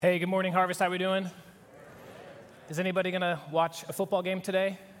Hey, good morning, Harvest. How we doing? Is anybody gonna watch a football game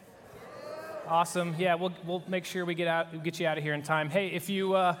today? Awesome. Yeah, we'll make sure we get you out of here in time. Hey, if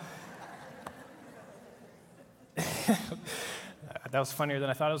you that was funnier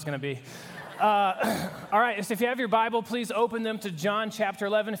than I thought it was gonna be. All right, so if you have your Bible, please open them to John chapter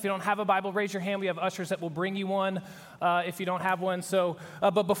 11. If you don't have a Bible, raise your hand. We have ushers that will bring you one if you don't have one. So,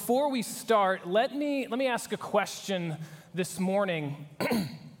 but before we start, let me ask a question this morning.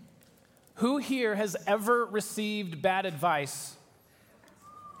 Who here has ever received bad advice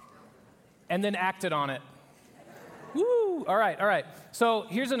and then acted on it? Woo! All right. So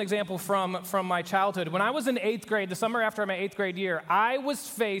here's an example from my childhood. When I was in 8th grade, the summer after my 8th grade year, I was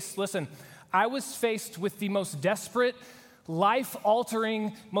faced with the most desperate,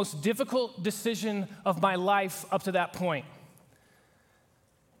 life-altering, most difficult decision of my life up to that point.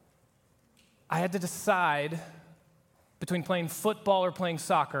 I had to decide between playing football or playing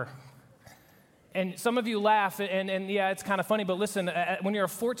soccer. And some of you laugh, and yeah, it's kind of funny, but listen, when you're a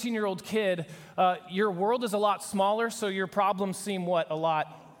 14-year-old kid, your world is a lot smaller, so your problems seem A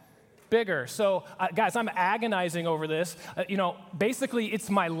lot bigger. So, guys, I'm agonizing over this. Basically, it's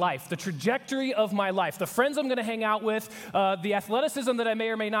my life, the trajectory of my life, the friends I'm going to hang out with, the athleticism that I may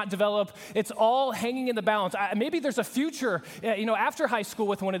or may not develop. It's all hanging in the balance. Maybe there's a future, after high school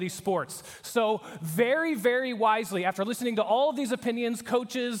with one of these sports. So, very, very wisely, after listening to all of these opinions,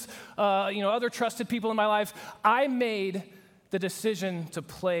 coaches, other trusted people in my life, I made the decision to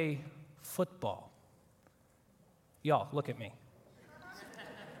play football. Y'all, look at me.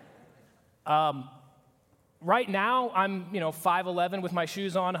 Right now, I'm, 5'11" with my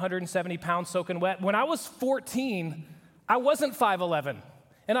shoes on, 170 pounds soaking wet. When I was 14, I wasn't 5'11",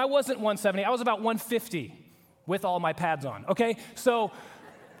 and I wasn't 170. I was about 150 with all my pads on, okay? So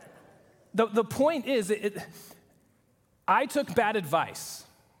the point is, I took bad advice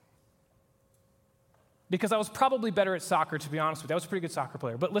because I was probably better at soccer, to be honest with you. I was a pretty good soccer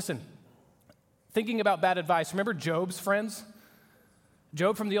player. But listen, thinking about bad advice, remember Job's friends?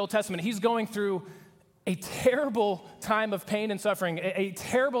 Job from the Old Testament, he's going through a terrible time of pain and suffering, a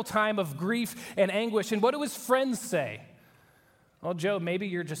terrible time of grief and anguish. And what do his friends say? Well, Job, maybe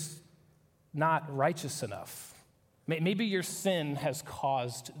you're just not righteous enough. Maybe your sin has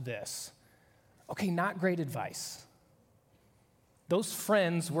caused this. Okay, not great advice. Those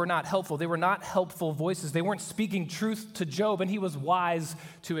friends were not helpful. They were not helpful voices. They weren't speaking truth to Job, and he was wise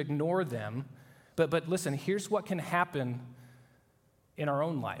to ignore them. But listen, here's what can happen in our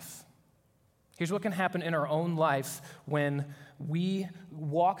own life. Here's what can happen in our own life when we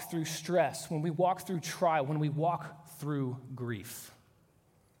walk through stress, when we walk through trial, when we walk through grief.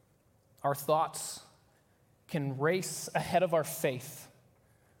 Our thoughts can race ahead of our faith,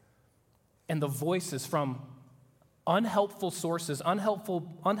 and the voices from unhelpful sources,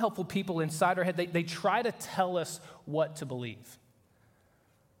 unhelpful people inside our head, they try to tell us what to believe.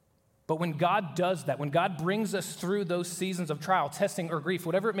 But when God does that, when God brings us through those seasons of trial, testing, or grief,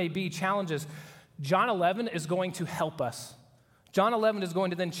 whatever it may be, challenges, John 11 is going to help us. John 11 is going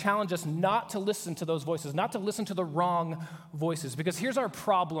to then challenge us not to listen to those voices, not to listen to the wrong voices. Because here's our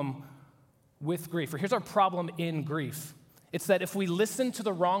problem with grief, or here's our problem in grief. It's that if we listen to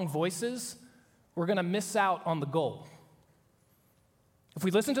the wrong voices, we're going to miss out on the goal. If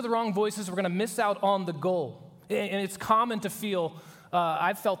we listen to the wrong voices, we're going to miss out on the goal. And it's common to feel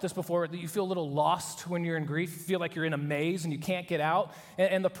I've felt this before, that you feel a little lost when you're in grief. You feel like you're in a maze and you can't get out.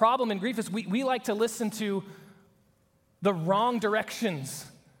 And the problem in grief is we like to listen to the wrong directions.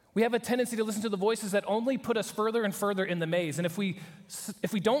 We have a tendency to listen to the voices that only put us further and further in the maze. And if we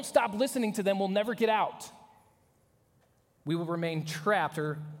don't stop listening to them, we'll never get out. We will remain trapped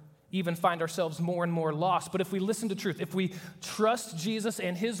or even find ourselves more and more lost. But if we listen to truth, if we trust Jesus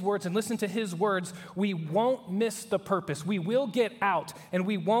and his words and listen to his words, we won't miss the purpose. We will get out, and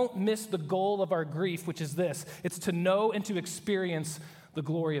we won't miss the goal of our grief, which is this. It's to know and to experience the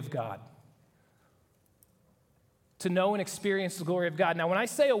glory of God. To know and experience the glory of God. Now, when I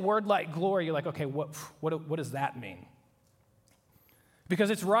say a word like glory, you're like, okay, what does that mean? Because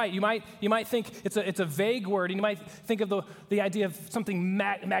it's right. You might think it's a vague word, and you might think of the idea of something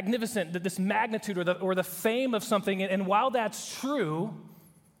magnificent, that this magnitude or the fame of something. And while that's true,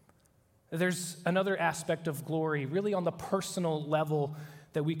 there's another aspect of glory, really on the personal level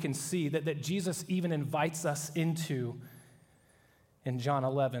that we can see, that Jesus even invites us into in John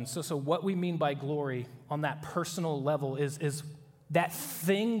 11. So what we mean by glory on that personal level is that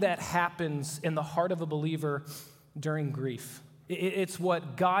thing that happens in the heart of a believer during grief. It's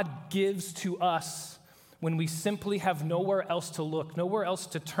what God gives to us when we simply have nowhere else to look, nowhere else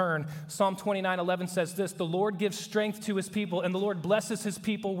to turn. Psalm 29:11 says this, "The Lord gives strength to his people, and the Lord blesses his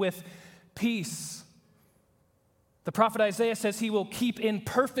people with peace." The prophet Isaiah says he will keep in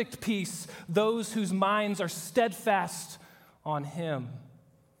perfect peace those whose minds are steadfast on him.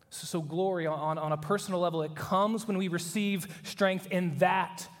 So glory on a personal level, it comes when we receive strength in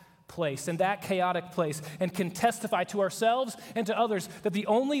that place, in that chaotic place, and can testify to ourselves and to others that the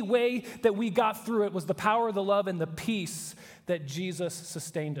only way that we got through it was the power, the love, and the peace that Jesus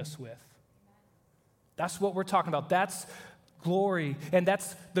sustained us with. That's what we're talking about. That's glory, and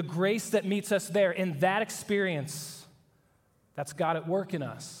that's the grace that meets us there. In that experience, that's God at work in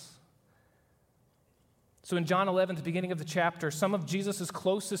us. So in John 11, at the beginning of the chapter, some of Jesus'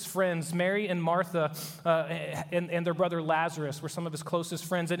 closest friends, Mary and Martha, and their brother Lazarus, were some of his closest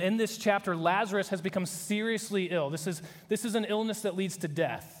friends. And in this chapter, Lazarus has become seriously ill. This is an illness that leads to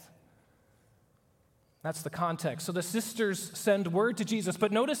death. That's the context. So the sisters send word to Jesus,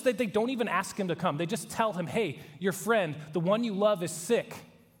 but notice that they don't even ask him to come. They just tell him, hey, your friend, the one you love, is sick.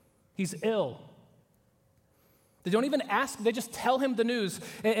 He's ill. They don't even ask, they just tell him the news.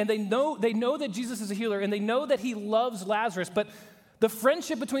 And they know that Jesus is a healer, and they know that he loves Lazarus. But the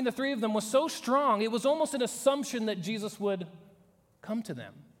friendship between the three of them was so strong, it was almost an assumption that Jesus would come to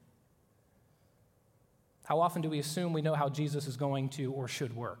them. How often do we assume we know how Jesus is going to or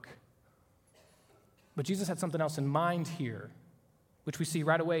should work? But Jesus had something else in mind here, which we see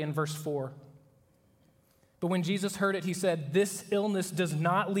right away in verse 4. But when Jesus heard it, he said, "This illness does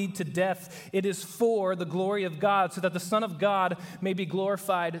not lead to death. It is for the glory of God, so that the Son of God may be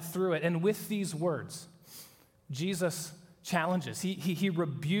glorified through it." And with these words, Jesus challenges. He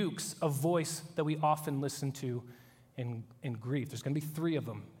rebukes a voice that we often listen to in grief. There's going to be three of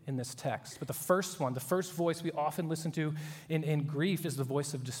them in this text. But the first voice we often listen to in grief is the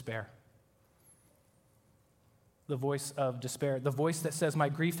voice of despair. The voice of despair, the voice that says, my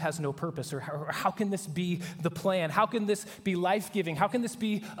grief has no purpose, or how can this be the plan? How can this be life-giving? How can this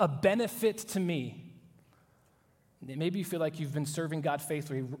be a benefit to me? Maybe you feel like you've been serving God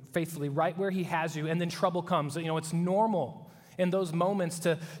faithfully right where he has you, and then trouble comes. It's normal in those moments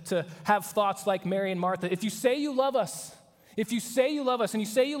to have thoughts like Mary and Martha. If you say you love us, and you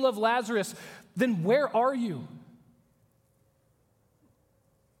say you love Lazarus, then where are you?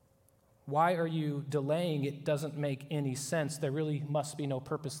 Why are you delaying? It doesn't make any sense. There really must be no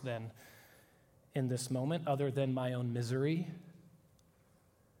purpose then in this moment other than my own misery.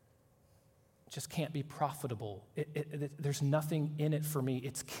 It just can't be profitable. There's nothing in it for me.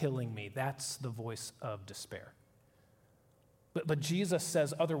 It's killing me. That's the voice of despair. But Jesus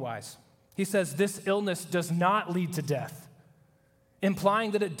says otherwise. He says this illness does not lead to death, implying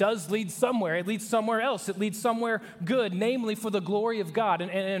that it does lead somewhere. It leads somewhere else. It leads somewhere good, namely for the glory of God.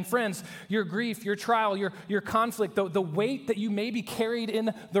 And friends, your grief, your trial, your conflict, the weight that you may be carried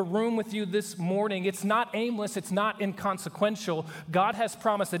in the room with you this morning, it's not aimless, it's not inconsequential. God has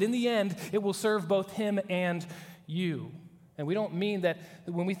promised that in the end, it will serve both him and you. And we don't mean that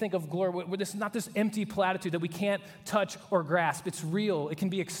when we think of glory, this is not this empty platitude that we can't touch or grasp. It's real. It can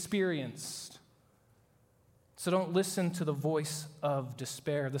be experienced. So don't listen to the voice of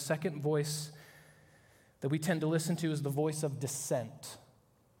despair. The second voice that we tend to listen to is the voice of dissent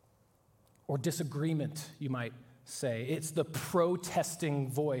or disagreement, you might say. It's the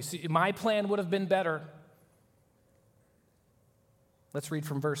protesting voice. My plan would have been better. Let's read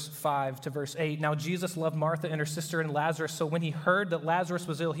from verse 5 to verse 8. Now Jesus loved Martha and her sister and Lazarus, so when he heard that Lazarus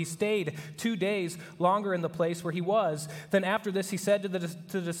was ill, he stayed 2 days longer in the place where he was. Then after this he said to the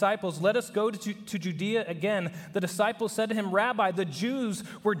disciples, "Let us go to Judea again." The disciples said to him, "Rabbi, the Jews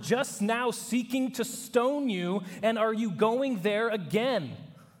were just now seeking to stone you, and are you going there again?"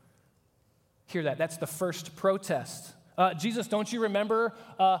 Hear that. That's the first protest. Jesus, don't you remember?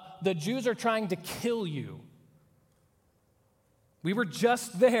 The Jews are trying to kill you. We were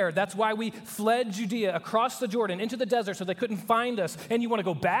just there. That's why we fled Judea across the Jordan into the desert so they couldn't find us. And you want to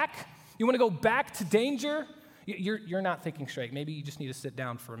go back? You want to go back to danger? You're not thinking straight. Maybe you just need to sit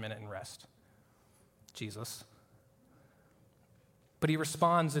down for a minute and rest, Jesus. But he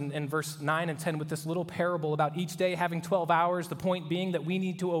responds in verse 9 and 10 with this little parable about each day having 12 hours, the point being that we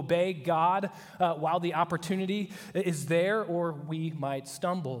need to obey God while the opportunity is there, or we might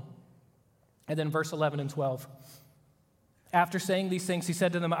stumble. And then verse 11 and 12. After saying these things, he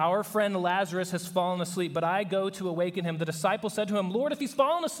said to them, "Our friend Lazarus has fallen asleep, but I go to awaken him." The disciples said to him, "Lord, if he's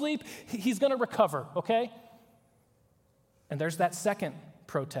fallen asleep, he's going to recover," okay? And there's that second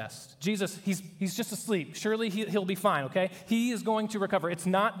protest. Jesus, he's just asleep. Surely he'll be fine, okay? He is going to recover. It's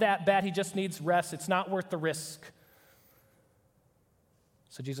not that bad. He just needs rest. It's not worth the risk.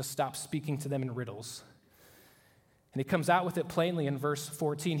 So Jesus stops speaking to them in riddles. And he comes out with it plainly in verse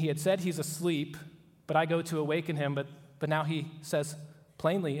 14. He had said he's asleep, but I go to awaken him. But now he says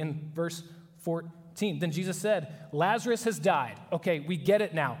plainly in verse 14. Then Jesus said, Lazarus has died. Okay, we get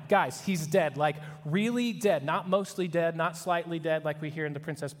it now. Guys, he's dead, like really dead, not mostly dead, not slightly dead like we hear in The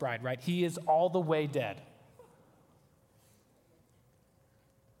Princess Bride, right? He is all the way dead.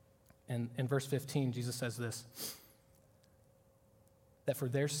 And in verse 15, Jesus says this, that for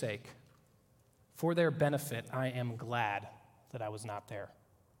their sake, for their benefit, I am glad that I was not there,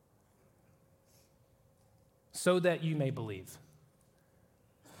 so that you may believe.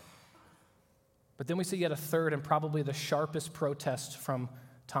 But then we see yet a third and probably the sharpest protest from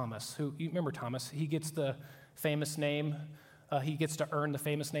Thomas, who, you remember Thomas, he gets the famous name, he gets to earn the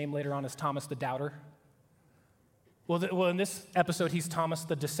famous name later on as Thomas the Doubter. Well, in this episode, he's Thomas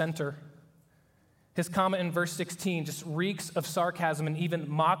the Dissenter. His comment in verse 16 just reeks of sarcasm and even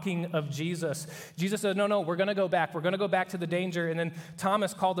mocking of Jesus. Jesus said, no, we're going to go back. We're going to go back to the danger. And then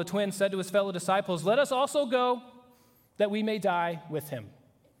Thomas, called the twin, said to his fellow disciples, let us also go that we may die with him.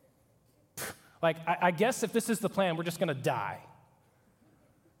 Like, I guess if this is the plan, we're just going to die.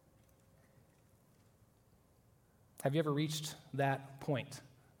 Have you ever reached that point?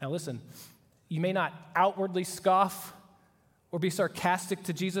 Now listen, you may not outwardly scoff or be sarcastic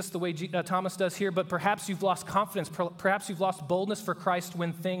to Jesus the way Thomas does here, but perhaps you've lost confidence, perhaps you've lost boldness for Christ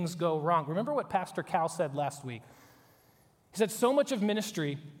when things go wrong. Remember what Pastor Cal said last week? He said so much of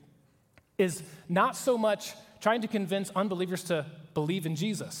ministry is not so much trying to convince unbelievers to believe in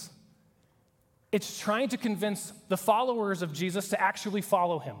Jesus. It's trying to convince the followers of Jesus to actually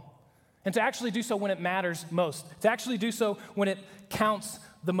follow him and to actually do so when it matters most, to actually do so when it counts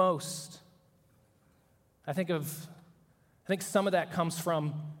the most. I think some of that comes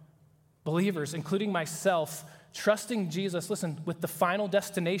from believers, including myself, trusting Jesus, listen, with the final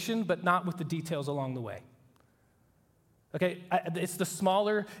destination, but not with the details along the way. Okay, it's the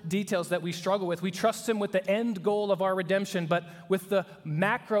smaller details that we struggle with. We trust him with the end goal of our redemption, but with the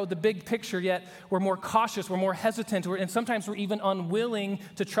macro, the big picture, yet we're more cautious, we're more hesitant, and sometimes we're even unwilling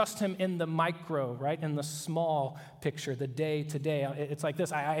to trust him in the micro, right, in the small picture, the day to day. It's like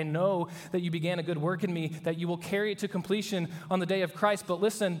this, I know that you began a good work in me, that you will carry it to completion on the day of Christ, but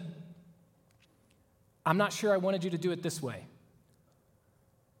listen, I'm not sure I wanted you to do it this way.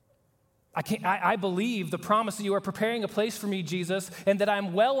 I believe the promise that you are preparing a place for me, Jesus, and that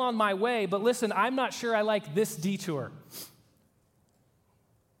I'm well on my way, but listen, I'm not sure I like this detour.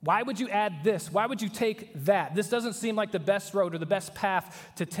 Why would you add this? Why would you take that? This doesn't seem like the best road or the best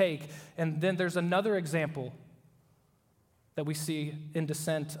path to take. And then there's another example that we see in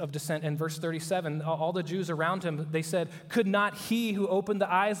dissent in verse 37. All the Jews around him, they said, could not he who opened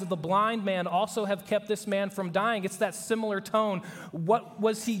the eyes of the blind man also have kept this man from dying? It's that similar tone. What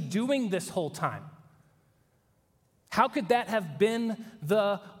was he doing this whole time? How could that have been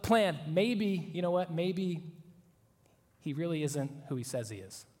the plan? Maybe, you know what, maybe he really isn't who he says he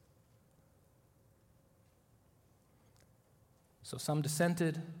is. So some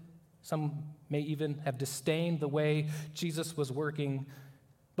dissented, some may even have disdained the way Jesus was working,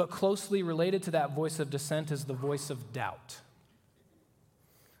 but closely related to that voice of dissent is the voice of doubt.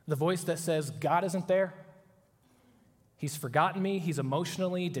 The voice that says, God isn't there. He's forgotten me. He's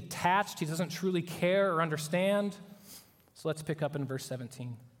emotionally detached. He doesn't truly care or understand. So let's pick up in verse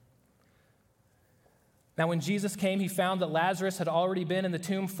 17. Now, when Jesus came, he found that Lazarus had already been in the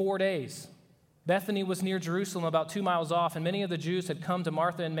tomb 4 days. Bethany was near Jerusalem, about 2 miles off, and many of the Jews had come to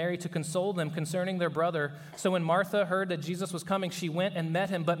Martha and Mary to console them concerning their brother. So when Martha heard that Jesus was coming, she went and met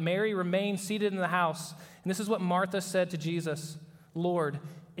him, but Mary remained seated in the house. And this is what Martha said to Jesus, Lord,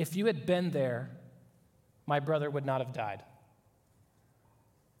 if you had been there, my brother would not have died.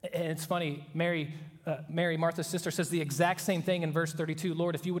 And it's funny, Mary, Martha's sister, says the exact same thing in verse 32.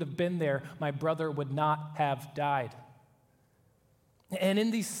 Lord, if you would have been there, my brother would not have died. And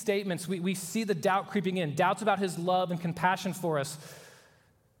in these statements, we see the doubt creeping in, doubts about his love and compassion for us,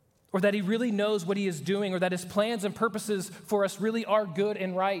 or that he really knows what he is doing, or that his plans and purposes for us really are good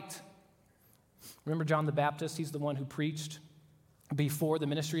and right. Remember John the Baptist? He's the one who preached before the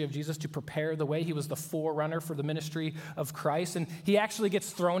ministry of Jesus to prepare the way. He was the forerunner for the ministry of Christ, and he actually gets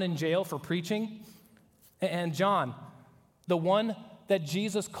thrown in jail for preaching. And John, the one that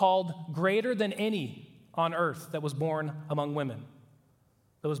Jesus called greater than any on earth that was born among women,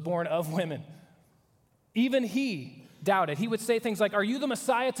 that was born of women, even he doubted. He would say things like, are you the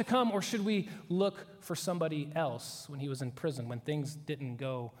Messiah to come, or should we look for somebody else, when he was in prison, when things didn't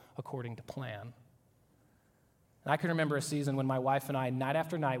go according to plan? And I can remember a season when my wife and I, night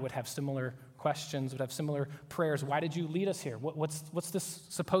after night, would have similar questions, would have similar prayers. Why did you lead us here? What's this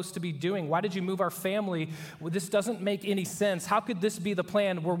supposed to be doing? Why did you move our family? Well, this doesn't make any sense. How could this be the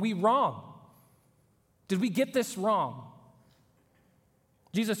plan? Were we wrong? Did we get this wrong?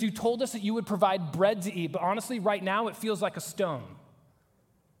 Jesus, you told us that you would provide bread to eat, but honestly, right now it feels like a stone.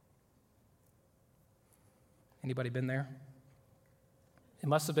 Anybody been there? It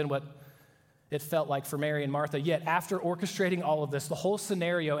must have been what it felt like for Mary and Martha. Yet, after orchestrating all of this, the whole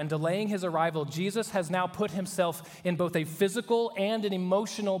scenario, and delaying his arrival, Jesus has now put himself in both a physical and an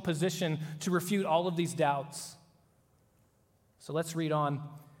emotional position to refute all of these doubts. So let's read on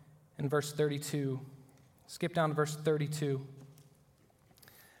in verse 32. Skip down to verse 32.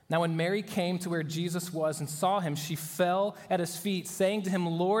 Now, when Mary came to where Jesus was and saw him, she fell at his feet, saying to him,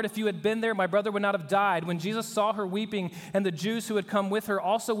 Lord, if you had been there, my brother would not have died. When Jesus saw her weeping, and the Jews who had come with her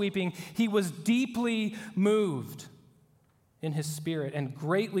also weeping, he was deeply moved in his spirit and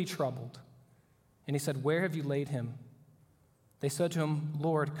greatly troubled. And he said, Where have you laid him? They said to him,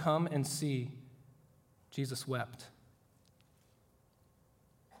 Lord, come and see. Jesus wept.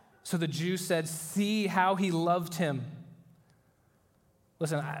 So the Jews said, See how he loved him.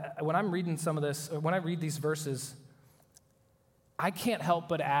 Listen, when I'm reading some of this, or when I read these verses, I can't help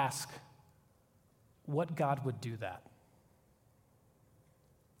but ask what God would do that.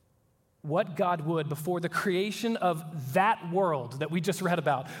 What God would, before the creation of that world that we just read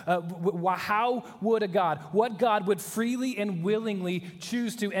about, how would a God, what God would freely and willingly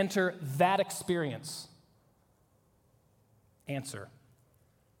choose to enter that experience? Answer,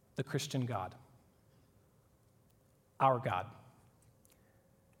 the Christian God, our God.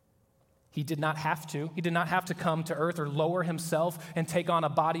 He did not have to. He did not have to come to earth or lower himself and take on a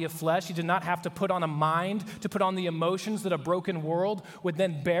body of flesh. He did not have to put on a mind, to put on the emotions that a broken world would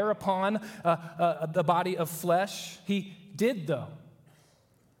then bear upon the body of flesh. He did, though.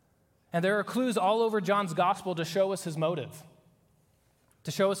 And there are clues all over John's gospel to show us his motive,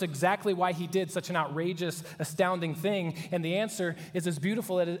 to show us exactly why he did such an outrageous, astounding thing. And the answer is as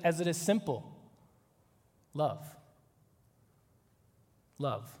beautiful as it is simple. Love.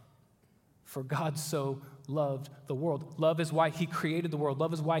 Love. For God so loved the world. Love is why he created the world.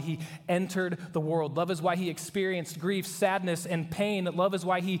 Love is why he entered the world. Love is why he experienced grief, sadness, and pain. Love is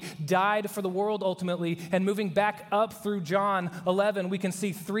why he died for the world ultimately. And moving back up through John 11, we can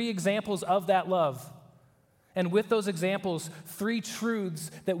see 3 examples of that love. And with those examples, 3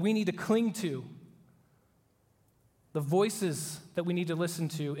 truths that we need to cling to. The voices that we need to listen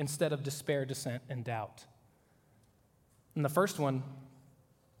to instead of despair, dissent, and doubt. And the first one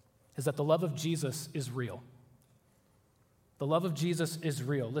is that the love of Jesus is real. The love of Jesus is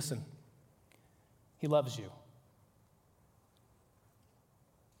real. Listen, he loves you.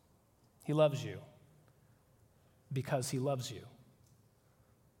 He loves you because he loves you.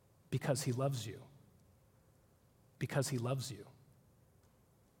 Because he loves you. Because he loves you.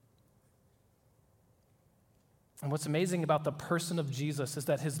 And what's amazing about the person of Jesus is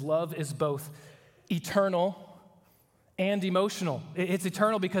that his love is both eternal and emotional. It's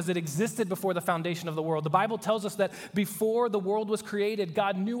eternal because it existed before the foundation of the world. The Bible tells us that before the world was created,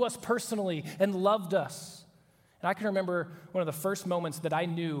 God knew us personally and loved us. And I can remember one of the first moments that I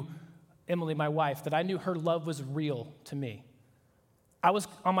knew Emily, my wife, that I knew her love was real to me. I was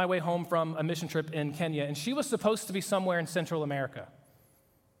on my way home from a mission trip in Kenya, and she was supposed to be somewhere in Central America.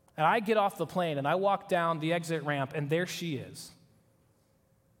 And I get off the plane, and I walk down the exit ramp, and there she is.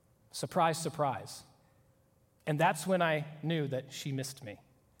 Surprise, surprise. And that's when I knew that she missed me,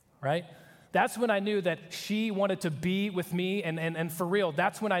 right? That's when I knew that she wanted to be with me, and for real,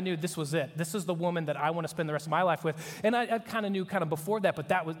 that's when I knew this was it. This is the woman that I want to spend the rest of my life with. And I kind of knew kind of before that, but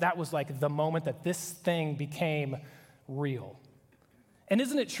that was like the moment that this thing became real. And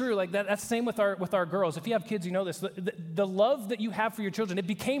isn't it true? Like that's the same with our girls. If you have kids, you know this. The love that you have for your children, it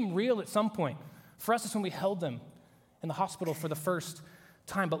became real at some point. For us, it's when we held them in the hospital for the first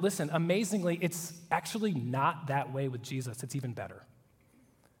time. But listen, amazingly, it's actually not that way with Jesus. It's even better.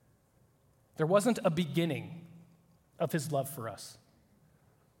 There wasn't a beginning of his love for us.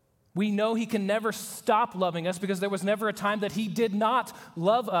 We know he can never stop loving us because there was never a time that he did not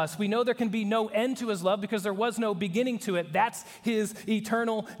love us. We know there can be no end to his love because there was no beginning to it. That's his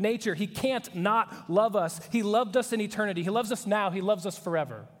eternal nature. He can't not love us. He loved us in eternity. He loves us now. He loves us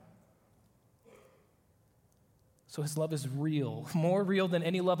forever. So his love is real, more real than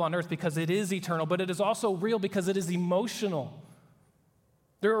any love on earth because it is eternal, but it is also real because it is emotional.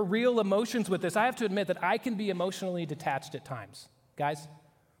 There are real emotions with this. I have to admit that I can be emotionally detached at times. Guys,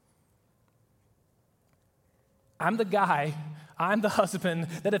 I'm the guy, I'm the husband,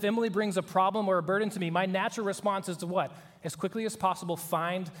 that if Emily brings a problem or a burden to me, my natural response is to what? As quickly as possible,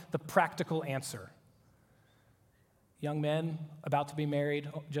 find the practical answer. Young men about to be married,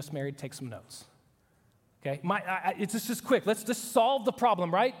 just married, take some notes. Okay, it's just quick. Let's just solve the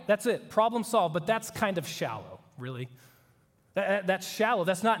problem, right? That's it, problem solved. But that's kind of shallow, really. That's shallow.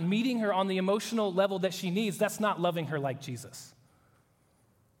 That's not meeting her on the emotional level that she needs. That's not loving her like Jesus.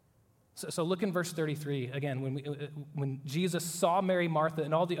 So look in verse 33 again. When Jesus saw Mary, Martha,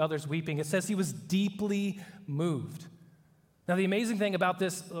 and all the others weeping, it says he was deeply moved. Now, the amazing thing about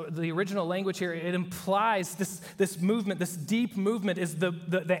this, the original language here, it implies this movement, this deep movement is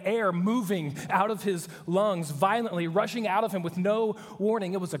the air moving out of his lungs violently, rushing out of him with no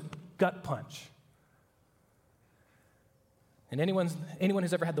warning. It was a gut punch. And anyone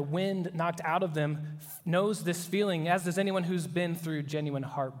who's ever had the wind knocked out of them knows this feeling, as does anyone who's been through genuine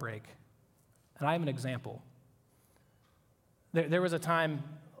heartbreak. And I am an example. There was a time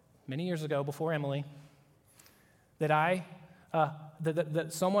many years ago, before Emily, that that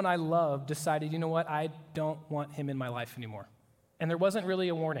someone I loved decided, you know what, I don't want him in my life anymore. And there wasn't really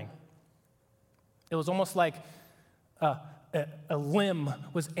a warning. It was almost like a limb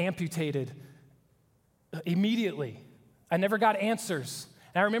was amputated immediately. I never got answers.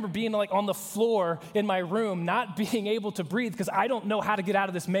 And I remember being like on the floor in my room, not being able to breathe because I don't know how to get out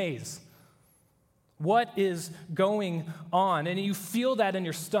of this maze. What is going on? And you feel that in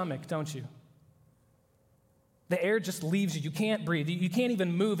your stomach, don't you? The air just leaves you. You can't breathe. You can't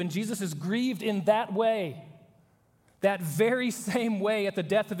even move. And Jesus is grieved in that way, that very same way at the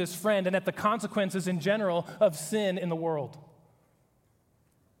death of his friend and at the consequences in general of sin in the world.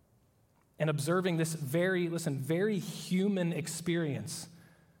 And observing this very human experience,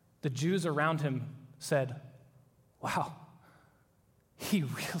 the Jews around him said, wow, he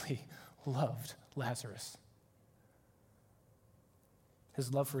really loved Lazarus.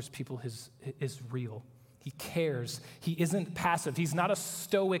 His love for his people is real. He cares. He isn't passive. He's not a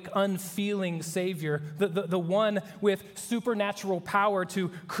stoic, unfeeling Savior. The one with supernatural power to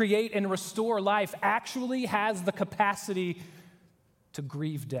create and restore life actually has the capacity to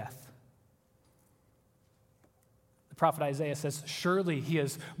grieve death. The prophet Isaiah says, surely he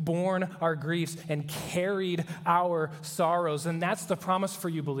has borne our griefs and carried our sorrows. And that's the promise for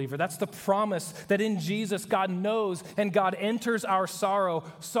you, believer. That's the promise that in Jesus, God knows and God enters our sorrow.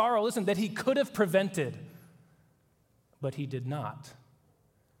 Sorrow, listen, that he could have prevented, but he did not.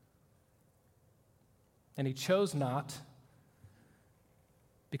 And he chose not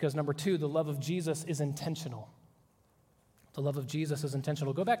because, number two, the love of Jesus is intentional. The love of Jesus is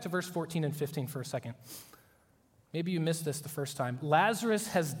intentional. Go back to verse 14 and 15 for a second. Maybe you missed this the first time. Lazarus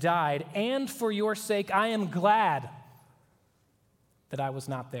has died, and for your sake I am glad that I was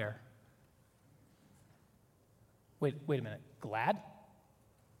not there. Wait a minute. Glad?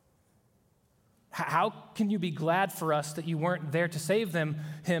 How can you be glad for us that you weren't there to save him?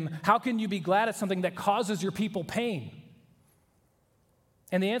 How can you be glad at something that causes your people pain?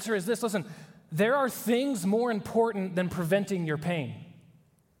 And the answer is this, listen, there are things more important than preventing your pain.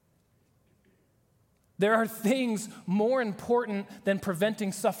 There are things more important than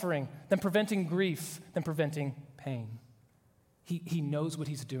preventing suffering, than preventing grief, than preventing pain. He knows what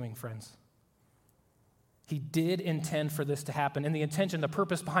he's doing, friends. He did intend for this to happen. And the intention, the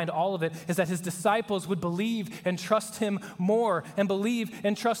purpose behind all of it is that his disciples would believe and trust him more, and believe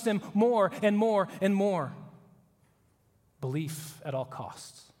and trust him more and more and more. Belief at all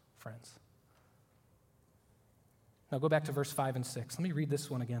costs, friends. Now go back to verse 5 and 6. Let me read this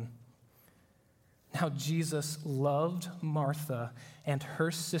one again. Now Jesus loved Martha and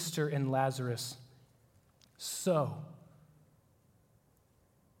her sister and Lazarus. So,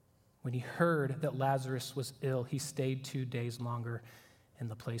 when he heard that Lazarus was ill, he stayed 2 days longer in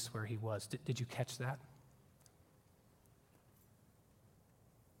the place where he was. Did you catch that?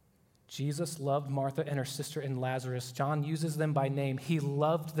 Jesus loved Martha and her sister and Lazarus. John uses them by name. He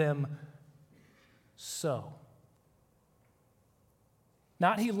loved them so.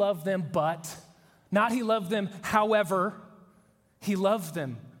 Not he loved them, but. Not he loved them, however. He loved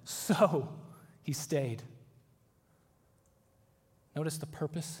them, so he stayed. Notice the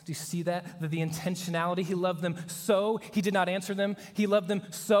purpose. Do you see that? The intentionality. He loved them, so he did not answer them. He loved them,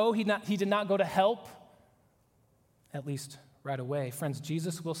 so he did not go to help, at least right away. Friends,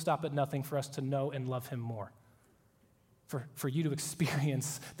 Jesus will stop at nothing for us to know and love him more, for you to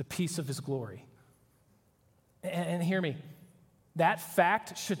experience the peace of his glory. And hear me, that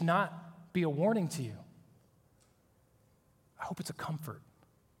fact should not be a warning to you. I hope it's a comfort.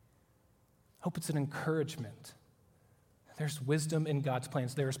 I hope it's an encouragement. There's wisdom in God's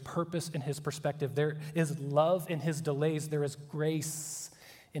plans. There is purpose in his perspective. There is love in his delays. There is grace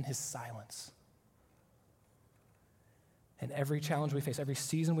in his silence. And every challenge we face, every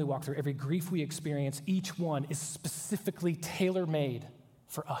season we walk through, every grief we experience, each one is specifically tailor-made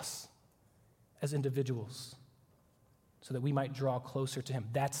for us as individuals so that we might draw closer to him.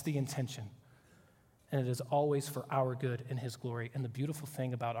 That's the intention. And it is always for our good and his glory. And the beautiful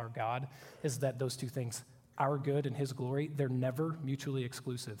thing about our God is that those two things, our good and his glory, they're never mutually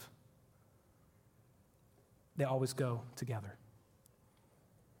exclusive. They always go together.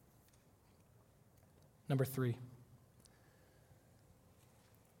 Number 3.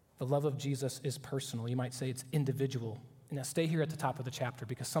 The love of Jesus is personal. You might say it's individual. Now, stay here at the top of the chapter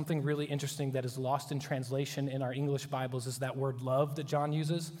because something really interesting that is lost in translation in our English Bibles is that word love that John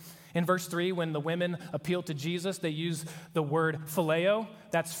uses. In verse 3, when the women appeal to Jesus, they use the word phileo.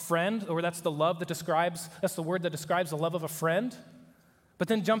 That's friend, or that's the word that describes the love of a friend. But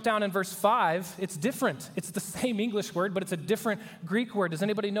then jump down in verse 5, it's different. It's the same English word, but it's a different Greek word. Does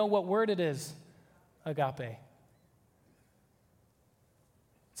anybody know what word it is? Agape.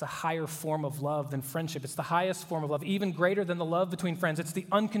 It's a higher form of love than friendship. It's the highest form of love, even greater than the love between friends. It's the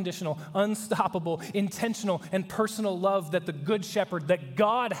unconditional, unstoppable, intentional, and personal love that the good shepherd, that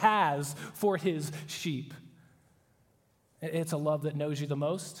God has for his sheep. It's a love that knows you the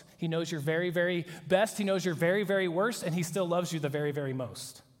most. He knows your very, very best. He knows your very, very worst, and he still loves you the very, very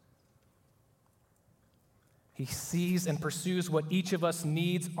most. He sees and pursues what each of us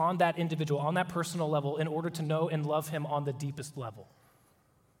needs on that individual, on that personal level, in order to know and love him on the deepest level.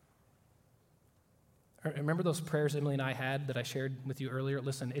 Remember those prayers Emily and I had that I shared with you earlier?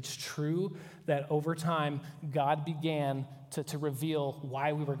 Listen, it's true that over time, God began to reveal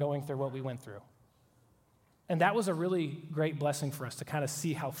why we were going through what we went through. And that was a really great blessing for us to kind of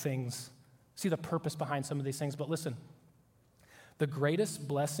see the purpose behind some of these things. But listen, the greatest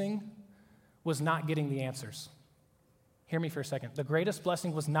blessing was not getting the answers. Hear me for a second. The greatest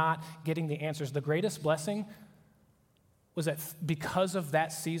blessing was not getting the answers. The greatest blessing was that because of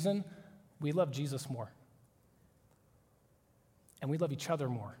that season, we love Jesus more. And we love each other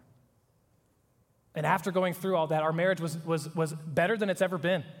more. And after going through all that, our marriage was better than it's ever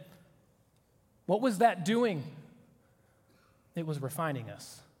been. What was that doing? It was refining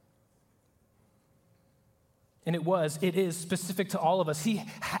us. And it is specific to all of us.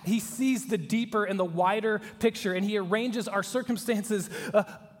 He sees the deeper and the wider picture, and he arranges our circumstances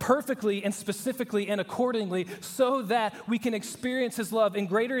perfectly and specifically and accordingly so that we can experience his love in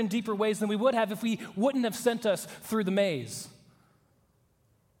greater and deeper ways than we would have if he wouldn't have sent us through the maze.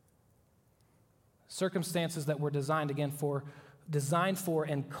 Circumstances that were designed for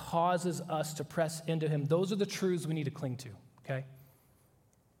and causes us to press into him. Those are the truths we need to cling to, okay?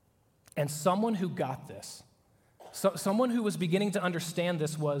 And someone who got this, someone who was beginning to understand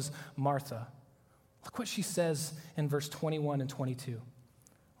this was Martha. Look what she says in verse 21 and 22.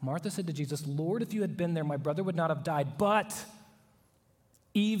 Martha said to Jesus, "Lord, if you had been there, my brother would not have died. But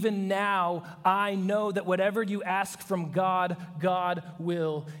even now, I know that whatever you ask from God, God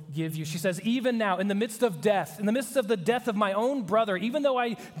will give you." She says, even now, in the midst of death, in the midst of the death of my own brother, even though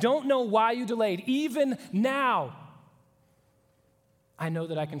I don't know why you delayed, even now, I know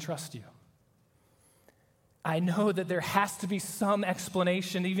that I can trust you. I know that there has to be some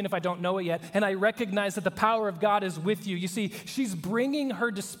explanation, even if I don't know it yet. And I recognize that the power of God is with you. You see, she's bringing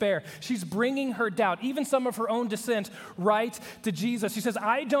her despair. She's bringing her doubt, even some of her own dissent, right to Jesus. She says,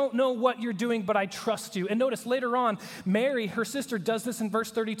 I don't know what you're doing, but I trust you. And notice later on, Mary, her sister, does this in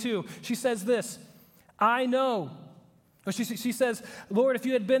verse 32. She says this, I know. She says, Lord, if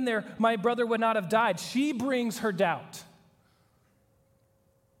you had been there, my brother would not have died. She brings her doubt.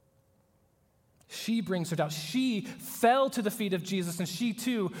 She brings her doubt. She fell to the feet of Jesus, and she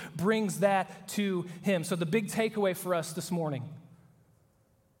too brings that to him. So the big takeaway for us this morning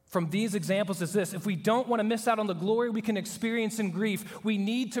from these examples is this: if we don't want to miss out on the glory we can experience in grief, we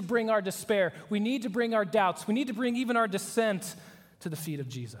need to bring our despair. We need to bring our doubts. We need to bring even our dissent to the feet of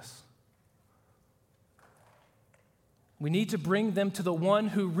Jesus. We need to bring them to the one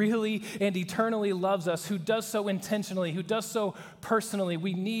who really and eternally loves us, who does so intentionally, who does so personally.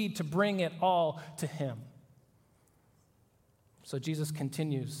 We need to bring it all to him. So Jesus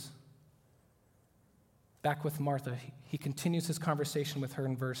continues. Back with Martha, he continues his conversation with her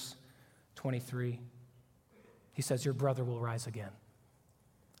in verse 23. He says, your brother will rise again.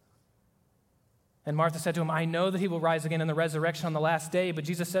 And Martha said to him, I know that he will rise again in the resurrection on the last day. But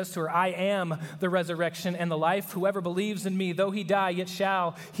Jesus says to her, I am the resurrection and the life. Whoever believes in me, though he die, yet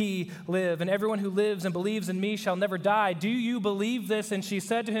shall he live. And everyone who lives and believes in me shall never die. Do you believe this? And she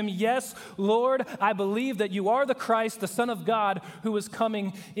said to him, Yes, Lord, I believe that you are the Christ, the Son of God, who is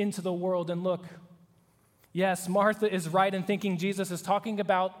coming into the world. And look, yes, Martha is right in thinking Jesus is talking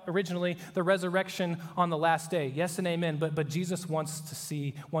about originally the resurrection on the last day. Yes and amen, but Jesus wants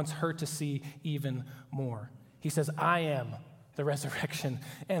her to see even more. He says, I am the resurrection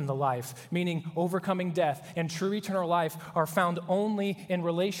and the life, meaning overcoming death and true eternal life are found only in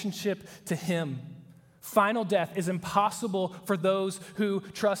relationship to him. Final death is impossible for those who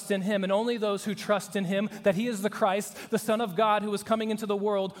trust in him, and only those who trust in him, that he is the Christ, the Son of God who is coming into the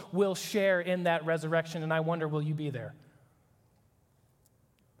world, will share in that resurrection. And I wonder, will you be there?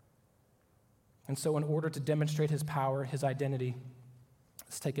 And so in order to demonstrate his power, his identity,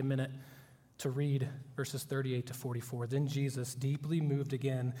 let's take a minute to read verses 38 to 44. Then Jesus, deeply moved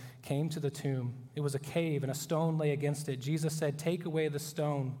again, came to the tomb. It was a cave, and a stone lay against it. Jesus said, Take away the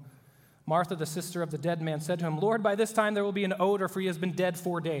stone. Martha, the sister of the dead man, said to him, Lord, by this time there will be an odor, for he has been dead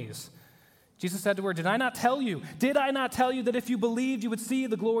 4 days. Jesus said to her, Did I not tell you that if you believed, you would see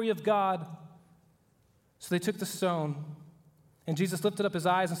the glory of God? So they took the stone, and Jesus lifted up his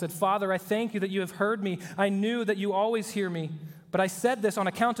eyes and said, Father, I thank you that you have heard me. I knew that you always hear me, but I said this on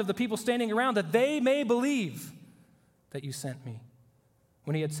account of the people standing around, that they may believe that you sent me.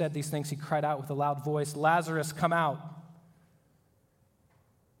 When he had said these things, he cried out with a loud voice, Lazarus, come out.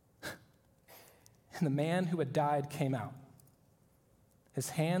 And the man who had died came out, his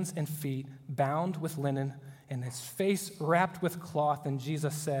hands and feet bound with linen, and his face wrapped with cloth. And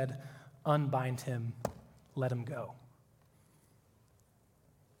Jesus said, Unbind him, let him go.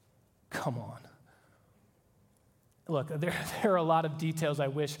 Come on. Look, there are a lot of details I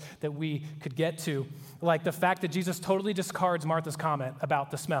wish that we could get to, like the fact that Jesus totally discards Martha's comment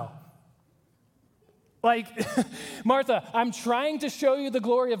about the smell. Like, Martha, I'm trying to show you the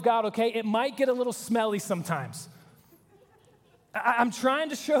glory of God, okay? It might get a little smelly sometimes. I'm trying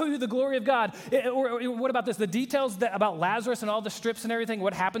to show you the glory of God. Or what about this? The details about Lazarus and all the strips and everything,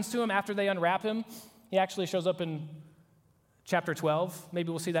 what happens to him after they unwrap him? He actually shows up in chapter 12.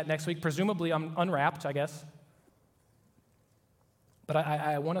 Maybe we'll see that next week. Presumably unwrapped, I guess. But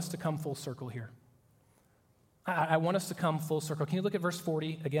I want us to come full circle here. I want us to come full circle. Can you look at verse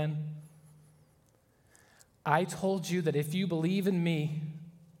 40 again? I told you that if you believe in me,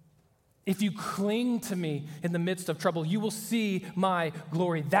 if you cling to me in the midst of trouble, you will see my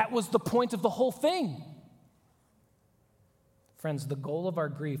glory. That was the point of the whole thing. Friends, the goal of our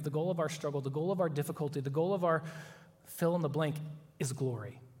grief, the goal of our struggle, the goal of our difficulty, the goal of our fill in the blank is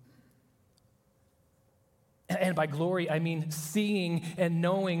glory. And by glory, I mean seeing and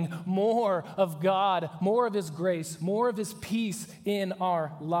knowing more of God, more of his grace, more of his peace in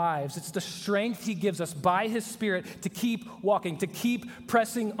our lives. It's the strength he gives us by his Spirit to keep walking, to keep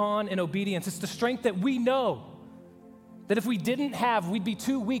pressing on in obedience. It's the strength that we know that if we didn't have, we'd be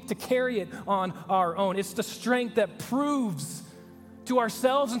too weak to carry it on our own. It's the strength that proves to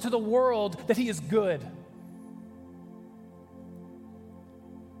ourselves and to the world that he is good.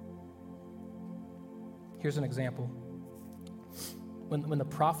 Here's an example. When the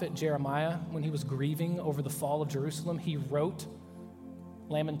prophet Jeremiah, when he was grieving over the fall of Jerusalem, he wrote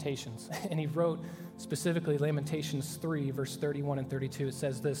Lamentations. And he wrote specifically Lamentations 3, verse 31 and 32. It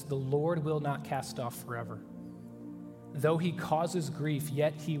says this, the Lord will not cast off forever. Though he causes grief,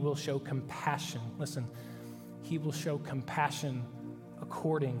 yet he will show compassion. Listen, he will show compassion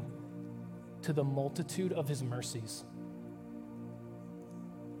according to the multitude of his mercies.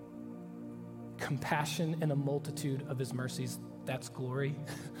 Compassion in a multitude of his mercies. That's glory.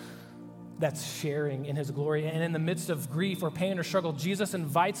 That's sharing in his glory. And in the midst of grief or pain or struggle, Jesus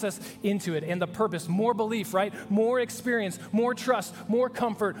invites us into it. And the purpose, more belief, right? More experience, more trust, more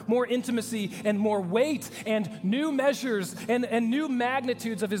comfort, more intimacy, and more weight, and new measures and new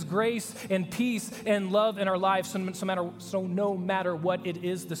magnitudes of his grace and peace and love in our lives. So no matter what it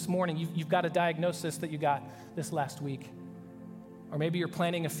is this morning, you've got a diagnosis that you got this last week. Or maybe you're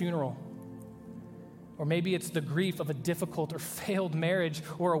planning a funeral. Or maybe it's the grief of a difficult or failed marriage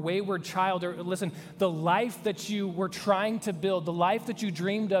or a wayward child. Or listen, the life that you were trying to build, the life that you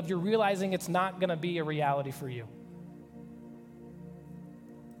dreamed of, you're realizing it's not going to be a reality for you.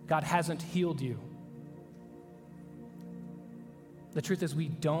 God hasn't healed you. The truth is, we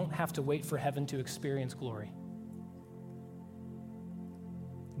don't have to wait for heaven to experience glory.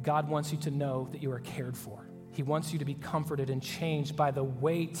 God wants you to know that you are cared for. He wants you to be comforted and changed by the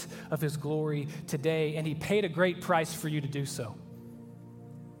weight of his glory today, and he paid a great price for you to do so.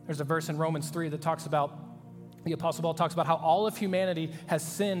 There's a verse in Romans 3 that talks about, the Apostle Paul talks about how all of humanity has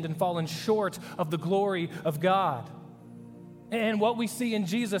sinned and fallen short of the glory of God. And what we see in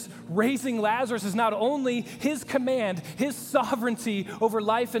Jesus raising Lazarus is not only his command, his sovereignty over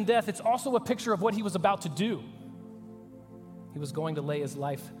life and death, it's also a picture of what he was about to do. He was going to lay his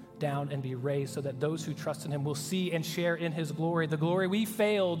life down and be raised so that those who trust in him will see and share in his glory, the glory we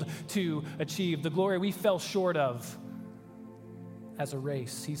failed to achieve, the glory we fell short of as a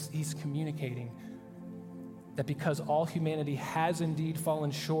race. He's communicating that because all humanity has indeed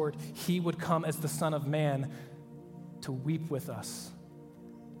fallen short, he would come as the Son of Man to weep with us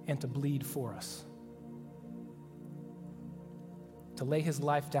and to bleed for us, to lay his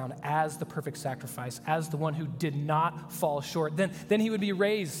life down as the perfect sacrifice, as the one who did not fall short. Then he would be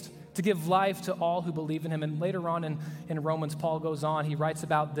raised to give life to all who believe in him. And later on in Romans, Paul goes on, he writes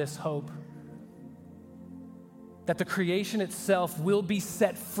about this hope, that the creation itself will be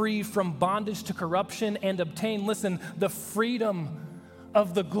set free from bondage to corruption and obtain, listen, the freedom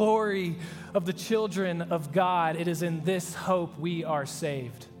of the glory of the children of God. It is in this hope we are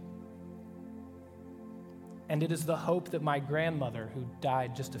saved. And it is the hope that my grandmother, who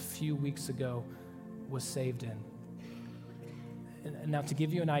died just a few weeks ago, was saved in. And now, to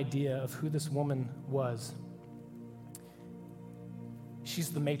give you an idea of who this woman was,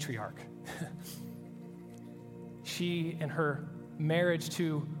 she's the matriarch. She and her marriage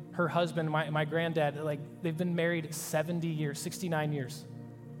to her husband, my granddad, they've been married 70 years, 69 years.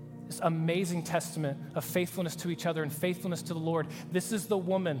 This amazing testament of faithfulness to each other and faithfulness to the Lord. This is the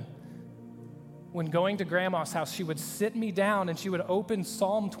woman, when going to grandma's house, she would sit me down and she would open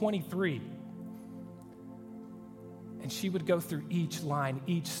Psalm 23. And she would go through each line,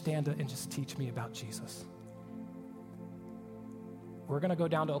 each stanza, and just teach me about Jesus. We're going to go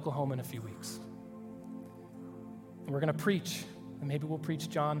down to Oklahoma in a few weeks. And we're going to preach, and maybe we'll preach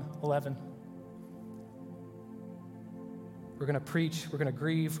John 11. We're going to preach, we're going to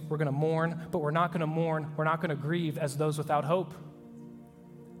grieve, we're going to mourn, but we're not going to mourn, we're not going to grieve as those without hope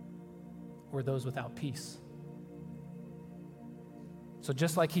or those without peace. So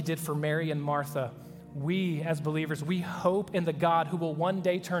just like he did for Mary and Martha, we as believers, we hope in the God who will one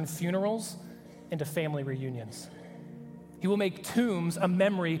day turn funerals into family reunions. He will make tombs a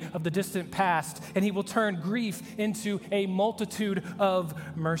memory of the distant past, and he will turn grief into a multitude of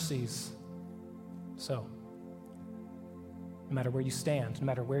mercies. So, no matter where you stand, no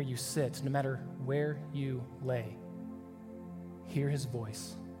matter where you sit, no matter where you lay, hear his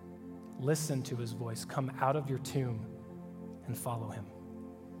voice, listen to his voice, come out of your tomb and follow him.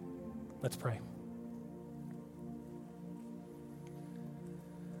 Let's pray.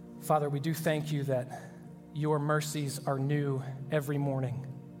 Father, we do thank you that your mercies are new every morning.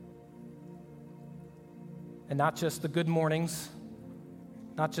 And not just the good mornings,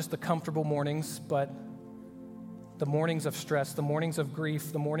 not just the comfortable mornings, but the mornings of stress, the mornings of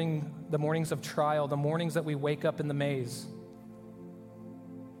grief, the mornings of trial, the mornings that we wake up in the maze,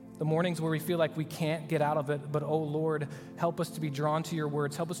 the mornings where we feel like we can't get out of it, but oh Lord, help us to be drawn to your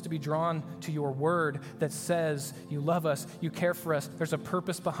words. Help us to be drawn to your word that says you love us, you care for us, there's a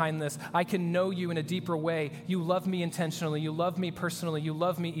purpose behind this. I can know you in a deeper way. You love me intentionally, you love me personally, you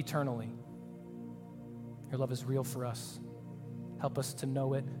love me eternally. Your love is real for us. Help us to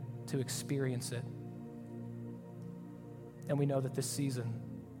know it, to experience it. And we know that this season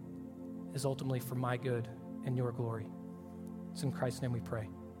is ultimately for my good and your glory. It's in Christ's name we pray.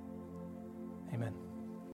 Amen.